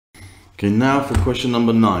Okay, now for question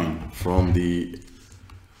number 9 from the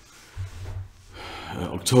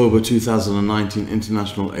October 2019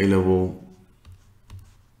 International A-Level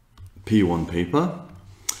P1 paper.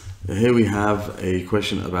 Here we have a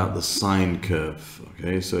question about the sine curve.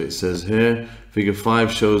 Okay, so it says here, figure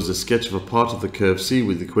 5 shows the sketch of a part of the curve C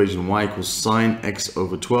with the equation y equals sine x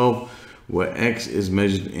over 12, where x is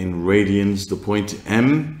measured in radians. The point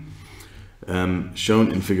M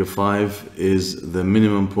shown in figure 5 is the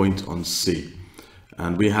minimum point on C,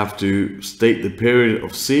 and we have to state the period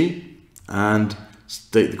of C and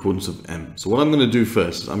state the coordinates of M. So what I'm going to do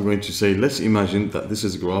first is I'm going to say, let's imagine that this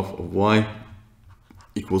is a graph of y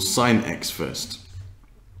equals sine x first.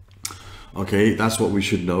 Okay, that's what we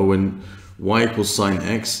should know. When y equals sine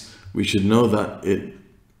x, we should know that it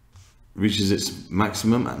reaches its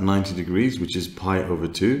maximum at 90 degrees, which is pi over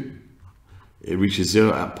 2. It reaches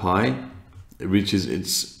 0 at pi. It reaches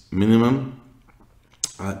its minimum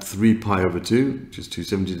at 3 pi over 2, which is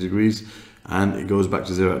 270 degrees, and it goes back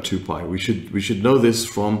to 0 at 2 pi. We should know this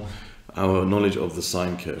from our knowledge of the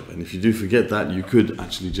sine curve. And if you do forget that, you could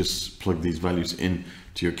actually just plug these values in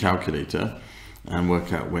to your calculator and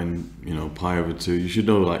work out when, you know, pi over 2. You should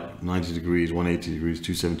know like 90 degrees, 180 degrees,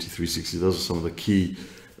 270, 360. Those are some of the key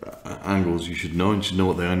angles you should know, and you should know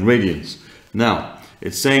what they are in radians. Now,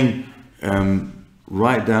 it's saying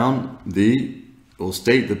write down or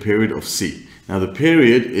state the period of C. Now the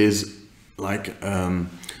period is like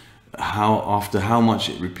after how much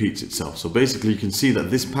it repeats itself. So basically you can see that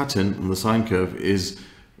this pattern on the sine curve is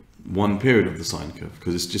one period of the sine curve,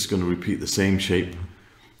 because it's just going to repeat the same shape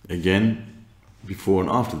again before and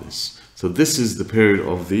after this. So this is the period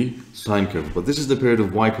of the sine curve, but this is the period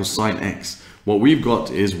of y equals sine x. What we've got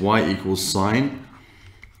is y equals sine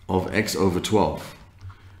of x over 12.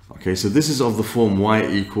 Okay, so this is of the form y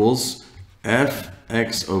equals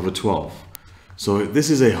fx over 12. So this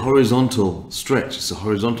is a horizontal stretch. It's a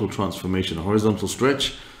horizontal transformation, a horizontal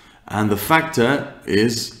stretch, and the factor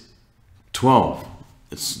is 12.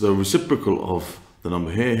 It's the reciprocal of the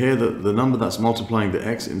number here. Here, the number that's multiplying the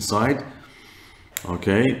x inside,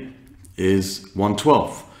 okay, is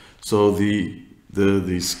 1/12. So the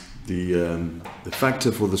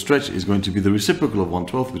factor for the stretch is going to be the reciprocal of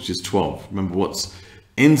 1/12, which is 12. Remember, what's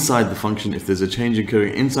inside the function, if there's a change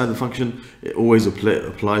occurring inside the function, it always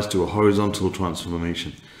applies to a horizontal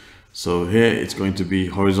transformation. So here it's going to be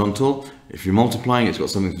horizontal. If you're multiplying, it's got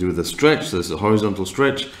something to do with the stretch, so it's a horizontal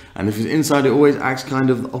stretch. And if it's inside, it always acts kind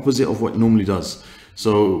of the opposite of what it normally does.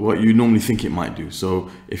 So what you normally think it might do.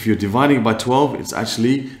 So if you're dividing by 12, it's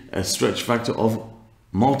actually a stretch factor of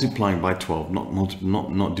multiplying by 12,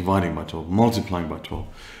 not dividing by 12, multiplying by 12.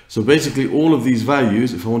 So basically all of these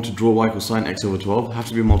values, if I want to draw y equals sine x over 12, have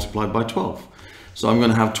to be multiplied by 12. So I'm going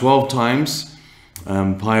to have 12 times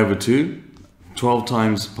pi over 2, 12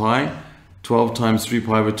 times pi, 12 times 3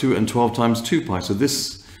 pi over 2, and 12 times 2 pi. So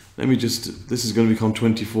this, this is going to become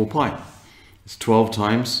 24 pi. It's 12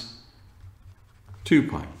 times 2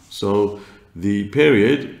 pi. So the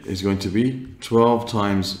period is going to be 12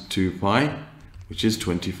 times 2 pi, which is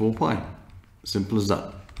 24 pi. Simple as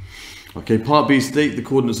that. Okay, part B, state the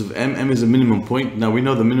coordinates of M. M is a minimum point. Now we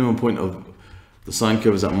know the minimum point of the sine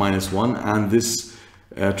curve is at -1, and this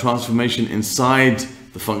transformation inside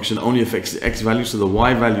the function only affects the x value, so the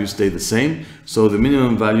y values stay the same. So the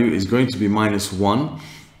minimum value is going to be -1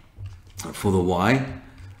 for the y.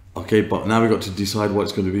 Okay, but now we've got to decide what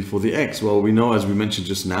it's going to be for the x. Well, we know, as we mentioned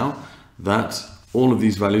just now, that all of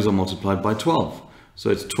these values are multiplied by 12. So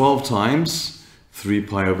it's 12 times 3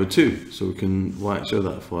 pi over 2. So we can show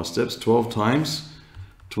that for our steps. 12 times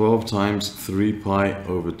 3 pi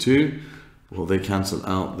over 2. Well, they cancel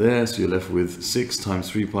out there, so you're left with 6 times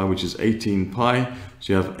 3 pi, which is 18 pi.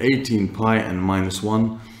 So you have 18 pi and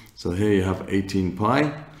 -1. So here you have 18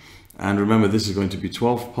 pi. And remember, this is going to be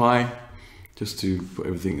 12 pi, just to put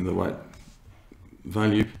everything in the right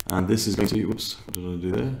value. And this is going to be, whoops, what did I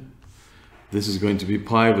do there? This is going to be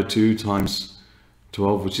pi over 2 times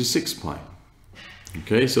 12, which is 6 pi.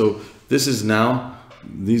 Okay, so these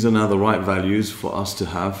are now the right values for us to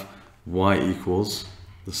have y equals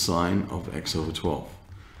the sine of x over 12.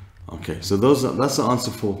 Okay, so that's the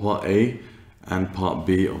answer for part A and part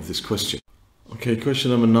B of this question. Okay,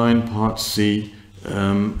 question number 9, part C.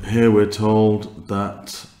 Here we're told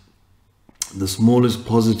that the smallest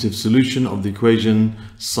positive solution of the equation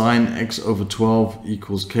sine x over 12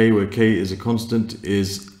 equals k, where k is a constant,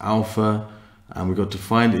 is alpha. And we've got to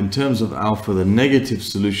find, in terms of alpha, the negative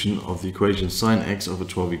solution of the equation sine x over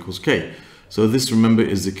 12 equals k. So this, remember,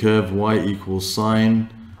 is the curve y equals sine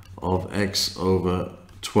of x over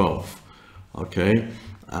 12. Okay,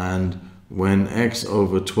 and when x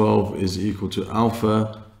over 12 is equal to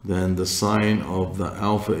alpha, then the sine of the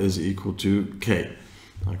alpha is equal to k.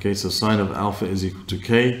 Okay, so sine of alpha is equal to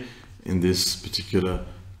k in this particular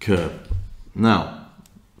curve. Now,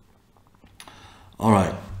 all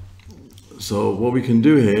right, so what we can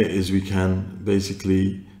do here is we can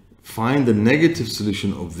basically find the negative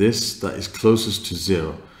solution of this that is closest to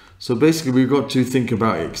 0. So basically we've got to think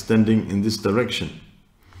about extending in this direction.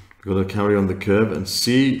 We've got to carry on the curve and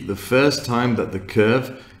see the first time that the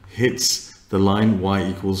curve hits the line y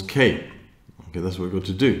equals k. Okay, that's what we've got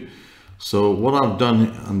to do. So what I've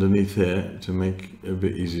done underneath here to make it a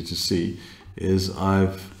bit easier to see is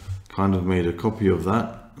I've kind of made a copy of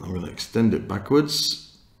that. I'm going to extend it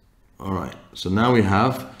backwards. All right, so now we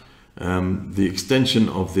have the extension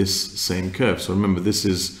of this same curve. So remember, this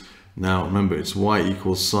is now, remember, it's y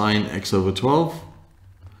equals sine x over 12.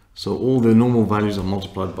 So all the normal values are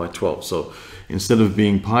multiplied by 12. So instead of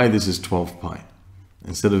being pi, this is 12 pi.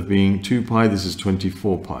 Instead of being 2 pi, this is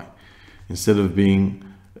 24 pi. Instead of being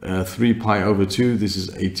 3 pi over 2, this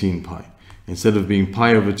is 18 pi. Instead of being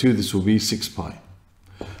pi over 2, this will be 6 pi.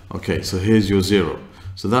 Okay, so here's your 0.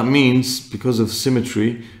 So that means, because of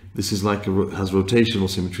symmetry, this is like has rotational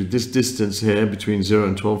symmetry. This distance here between 0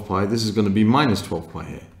 and 12 pi, this is going to be minus 12 pi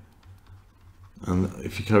here. And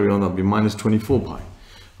if you carry on, that'll be minus 24 pi.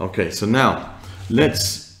 Okay, so now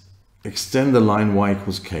let's extend the line y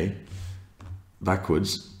equals k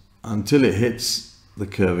backwards until it hits the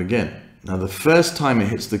curve again. Now the first time it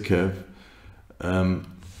hits the curve on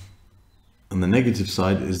the negative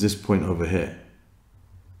side is this point over here.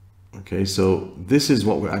 Okay, so this is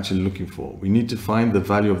what we're actually looking for. We need to find the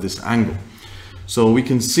value of this angle. So we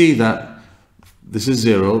can see that this is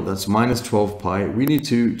 0, that's minus 12 pi. We need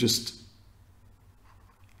to just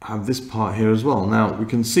have this part here as well. Now we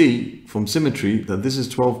can see from symmetry that this is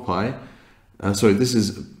 12 pi. Sorry, this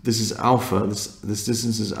is alpha. This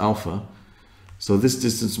distance is alpha. So this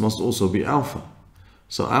distance must also be alpha.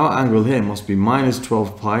 So our angle here must be minus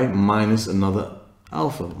 12 pi minus another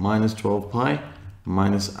alpha. Minus 12 pi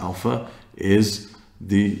minus alpha is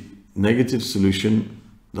the negative solution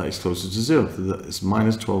that is closer to 0. It's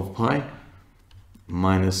minus 12 pi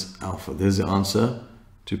minus alpha. There's the answer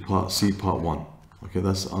to part C, part 1. Okay,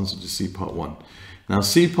 that's the answer to C part 1. Now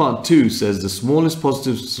C part 2 says the smallest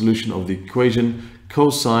positive solution of the equation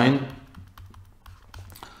cosine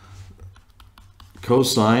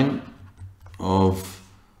of,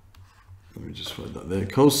 let me just write that there,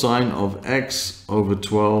 cosine of x over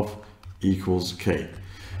 12 equals k.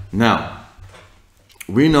 Now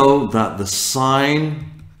we know that the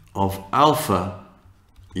sine of alpha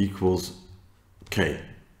equals k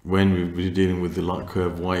when we're dealing with the line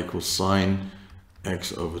curve y equals sine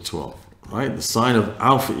x over 12, right? The sine of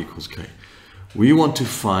alpha equals k. We want to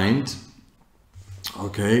find,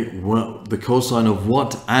 okay, well, the cosine of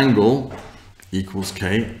what angle equals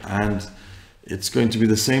k, and it's going to be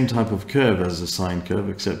the same type of curve as the sine curve,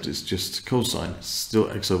 except it's just cosine. It's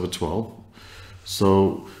still x over 12.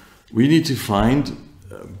 So we need to find,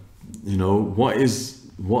 you know,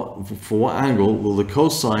 for what angle will the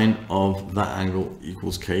cosine of that angle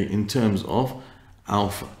equals k in terms of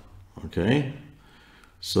alpha, okay?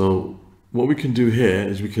 So what we can do here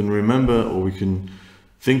is we can remember, or we can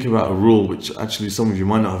think about a rule which actually some of you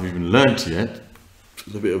might not have even learnt yet.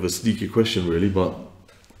 It's a bit of a sneaky question really, but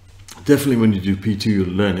definitely when you do P2 you'll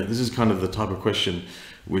learn it. This is kind of the type of question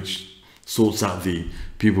which sorts out the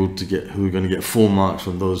people to get who are going to get 4 marks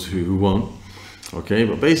from those who won't. Okay,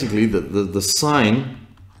 but basically the sine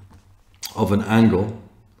of an angle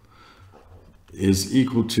is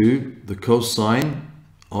equal to the cosine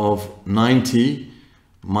of 90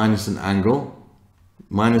 minus an angle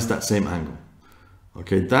minus that same angle.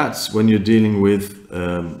 Okay, that's when you're dealing with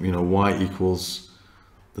you know, y equals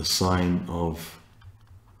the sine of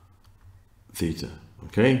theta,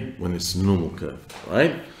 okay, when it's a normal curve,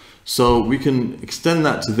 right? So we can extend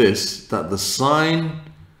that to this, that the sine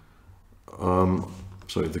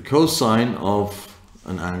the cosine of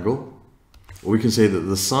an angle, or we can say that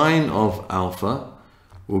the sine of alpha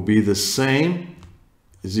will be the same,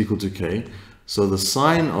 is equal to k. So the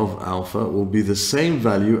sine of alpha will be the same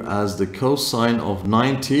value as the cosine of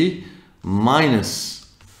 90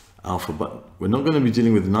 minus alpha. But we're not going to be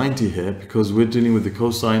dealing with 90 here because we're dealing with the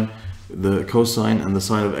cosine and the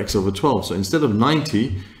sine of x over 12. So instead of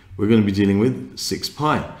 90, we're going to be dealing with 6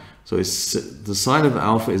 pi. So it's, the sine of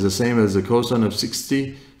alpha is the same as the cosine of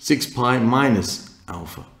 6 pi minus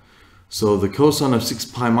alpha. So the cosine of 6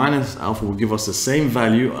 pi minus alpha will give us the same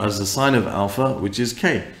value as the sine of alpha, which is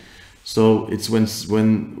k. So it's when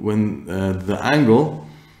the angle,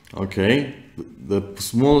 okay, the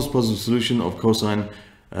smallest positive solution of cosine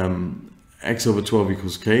x over 12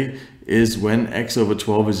 equals k is when x over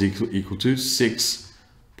 12 is equal to 6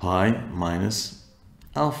 pi minus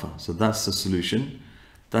alpha. So that's the solution.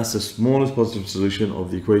 That's the smallest positive solution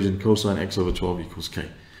of the equation cosine x over 12 equals k.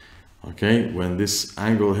 Okay, when this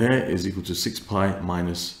angle here is equal to 6 pi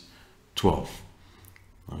minus 12.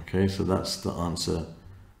 Okay, so that's the answer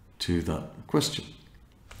to that question.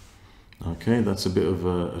 Okay, that's a bit of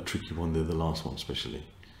a tricky one there, the last one especially.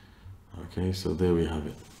 Okay, so there we have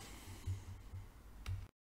it.